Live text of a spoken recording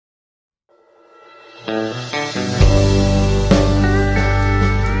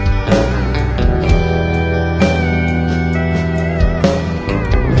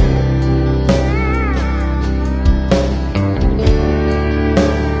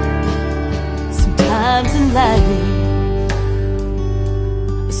life,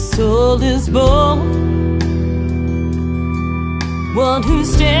 a soul is born, one who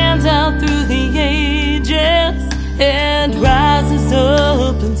stands out through the ages and rises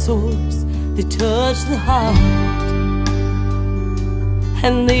up and soars. They touch the heart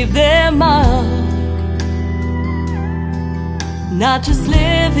and leave their mark, not just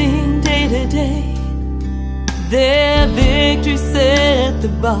living day to day. Their victory set the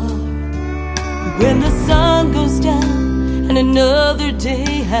bar. When the sun goes down and another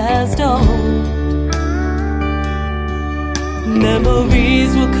day has dawned,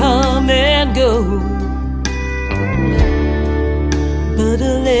 memories will come and go, but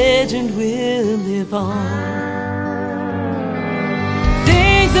a legend will live on.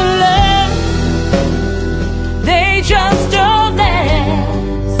 Things in love, they just don't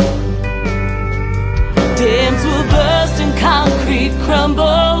last. Dams will burst and concrete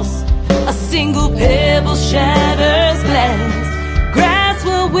crumbles. A single pebble shatters glass. Grass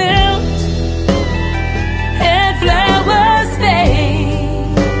will wilt and flowers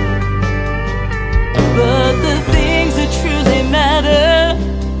fade, but the things that truly matter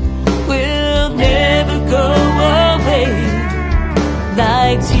will never go away.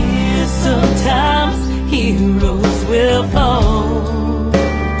 Like tears, sometimes heroes will fall,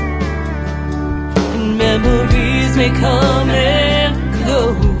 and memories may come and go,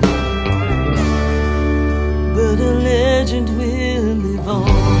 but a legend will live on.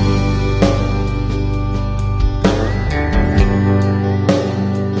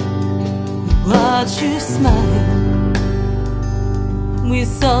 We watched you smile, we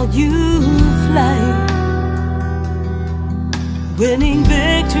saw you fly, winning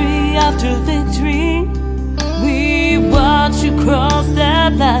victory after victory. We watched you cross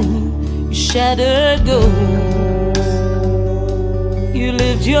that line, you shattered goals, you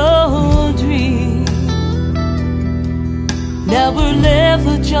lived your dream. Now we're left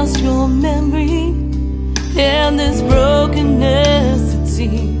with just your memory and this brokenness, it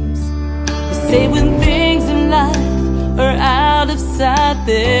seems. They say when things in life are out of sight,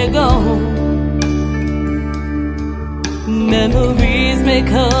 they're gone. Memories may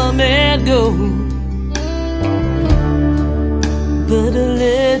come and go, but a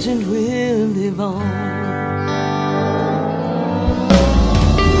legend will live on.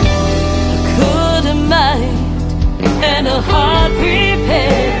 I could have mind and a heart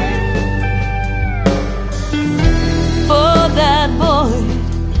prepared for that void,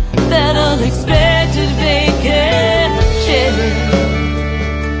 that unexpected vacation.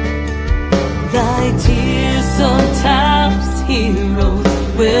 Like tears, sometimes heroes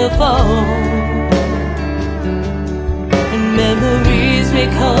will fall, and memories may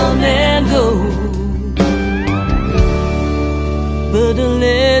come and go, but a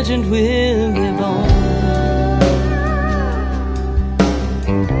legend will live on.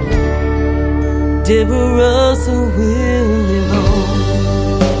 Darrell Russell will live